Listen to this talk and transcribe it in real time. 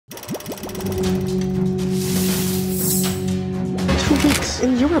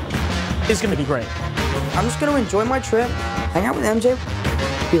in Europe. It's gonna be great. I'm just gonna enjoy my trip, hang out with MJ,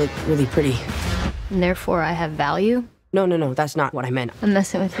 be like really pretty. And therefore I have value? No, that's not what I meant. I'm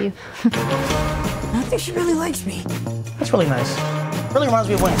messing with you. I think she really likes me. That's really nice. Really reminds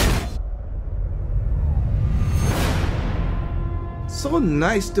me of when. So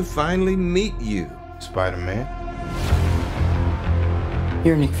nice to finally meet you, Spider-Man.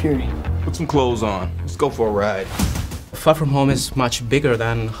 You're Nick Fury. Put some clothes on. Let's go for a ride. Far From Home is much bigger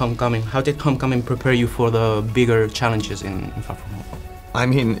than Homecoming. How did Homecoming prepare you for the bigger challenges in Far From Home? I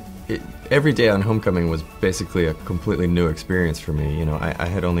mean, every day on Homecoming was basically a completely new experience for me. You know, I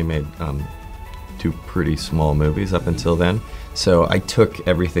had only made 2 pretty small movies up until then. So I took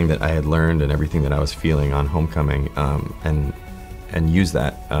everything that I had learned and everything that I was feeling on Homecoming and used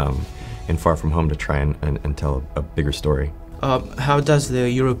that in Far From Home to try and tell a bigger story. How does the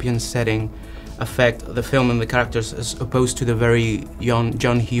European setting affect the film and the characters as opposed to the very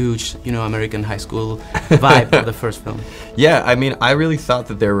John Hughes, American high school vibe of the first film? Yeah, I mean, I really thought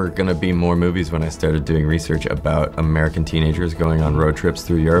that there were going to be more movies when I started doing research about American teenagers going on road trips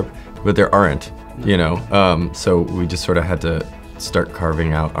through Europe, but there aren't, so we just sort of had to start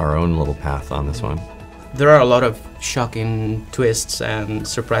carving out our own little path on this one. There are a lot of shocking twists and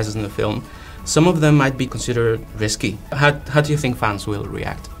surprises in the film. Some of them might be considered risky. How do you think fans will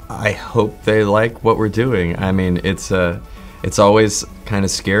react? I hope they like what we're doing. I mean, it's always kind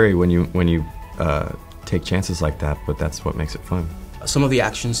of scary when you take chances like that, but that's what makes it fun. Some of the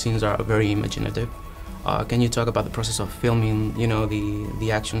action scenes are very imaginative. Can you talk about the process of filming?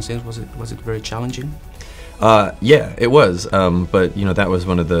 The action scenes. Was it very challenging? Yeah, it was. But that was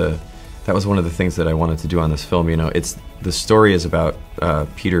one of the things that I wanted to do on this film. The story is about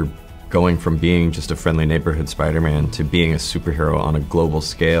Peter going from being just a friendly neighborhood Spider-Man to being a superhero on a global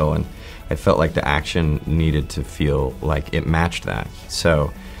scale, and I felt like the action needed to feel like it matched that.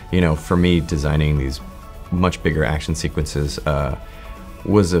 So, for me, designing these much bigger action sequences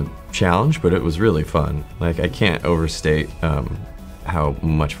was a challenge, but it was really fun. Like, I can't overstate how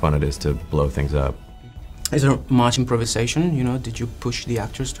much fun it is to blow things up. Is there much improvisation? Did you push the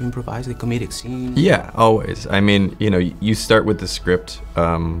actors to improvise the comedic scenes? Yeah, always. I mean, you start with the script,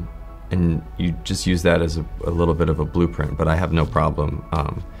 and you just use that as a little bit of a blueprint, but I have no problem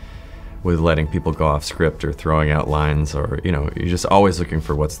with letting people go off script or throwing out lines, or you're just always looking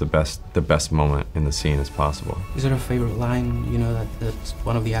for what's the best moment in the scene as possible. Is there a favorite line, that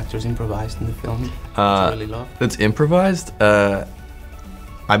one of the actors improvised in the film that you really love? That's improvised? I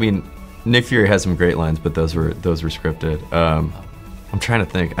mean, Nick Fury has some great lines, but those were scripted. I'm trying to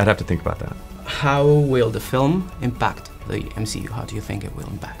think. I'd have to think about that. How will the film impact the MCU? How do you think it will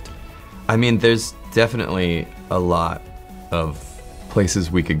impact? I mean, there's definitely a lot of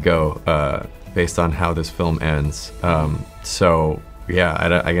places we could go based on how this film ends. So,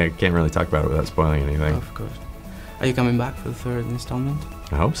 yeah, I can't really talk about it without spoiling anything. Of course. Are you coming back for the 3rd installment?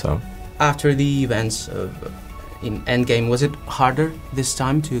 I hope so. After the events in Endgame, was it harder this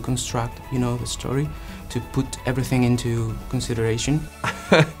time to construct, the story, to put everything into consideration?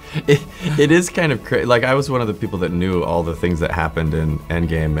 It is kind of crazy. Like, I was one of the people that knew all the things that happened in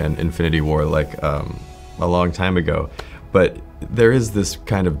Endgame and Infinity War, like, a long time ago. But there is this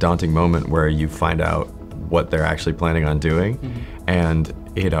kind of daunting moment where you find out what they're actually planning on doing. Mm-hmm. And,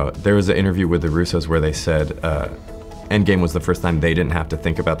 there was an interview with the Russos where they said Endgame was the first time they didn't have to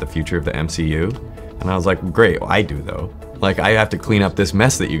think about the future of the MCU. And I was like, great, I do though. Like, I have to clean up this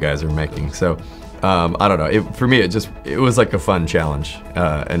mess that you guys are making. So, I don't know. For me, it was like a fun challenge,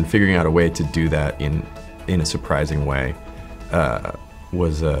 and figuring out a way to do that in a surprising way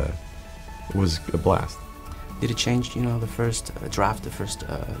was a blast. Did it change, the first draft,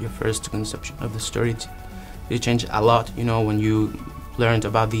 your first conception of the story? Did it change a lot, when you learned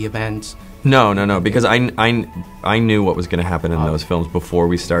about the events? No, because I knew what was going to happen in those films before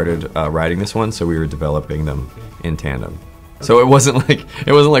we started writing this one, so we were developing them in tandem. So it wasn't like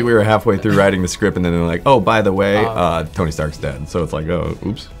we were halfway through writing the script and then they're like, oh, by the way, Tony Stark's dead. So it's like, oh,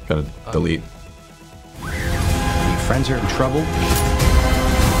 oops, gotta delete. Your friends are in trouble.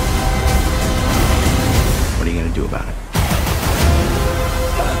 What are you gonna do about it?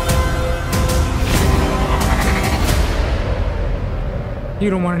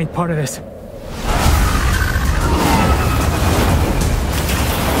 You don't want any part of this.